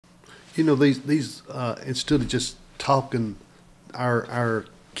You know, these instead of just talking our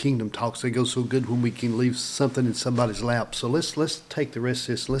kingdom talks, they go so good when we can leave something in somebody's lap. So let's take the rest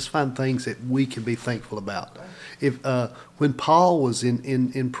of this. Let's find things that we can be thankful about. If when Paul was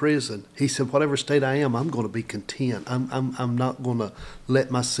in prison, he said, "Whatever state I am, I'm going to be content. I'm not going to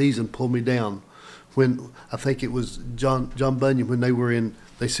let my season pull me down." When I think it was John Bunyan, when they were in,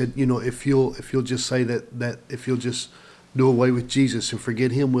 they said, you know, if you'll just say that if you'll just do away with Jesus and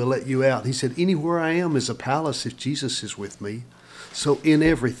forget him, we'll let you out. He said, anywhere I am is a palace if Jesus is with me. So in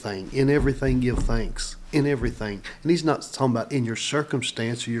everything give thanks. In everything. And he's not talking about in your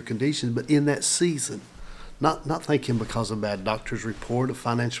circumstance or your conditions, but in that season. Not thank him because of a bad doctor's report, a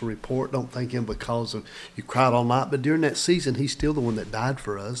financial report. Don't thank him because of you cried all night. But during that season, he's still the one that died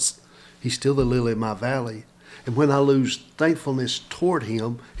for us. He's still the lily of my valley. And when I lose thankfulness toward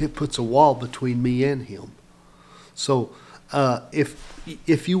him, it puts a wall between me and him. So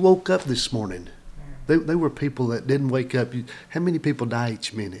if you woke up this morning, they were people that didn't wake up. How many people die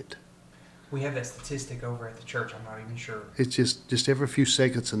each minute? We have that statistic over at the church. I'm not even sure. It's just every few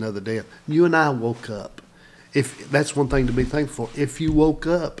seconds another death. You and I woke up. If that's one thing to be thankful for. If you woke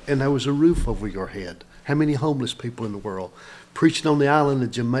up and there was a roof over your head, how many homeless people in the world? Preaching on the island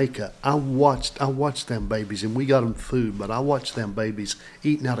of Jamaica, I watched them babies, and we got them food, but I watched them babies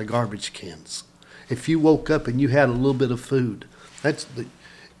eating out of garbage cans. If you woke up and you had a little bit of food,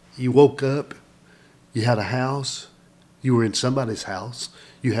 you woke up, you had a house, you were in somebody's house,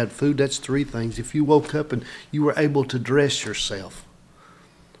 you had food, that's three things. If you woke up and you were able to dress yourself,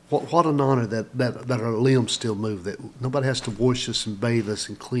 what an honor that our limbs still move, that nobody has to wash us and bathe us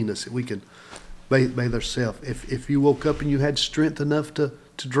and clean us, that we can bathe ourselves. If you woke up and you had strength enough to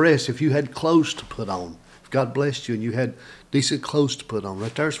dress, if you had clothes to put on, if God blessed you and you had decent clothes to put on,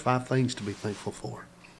 right there's 5 things to be thankful for.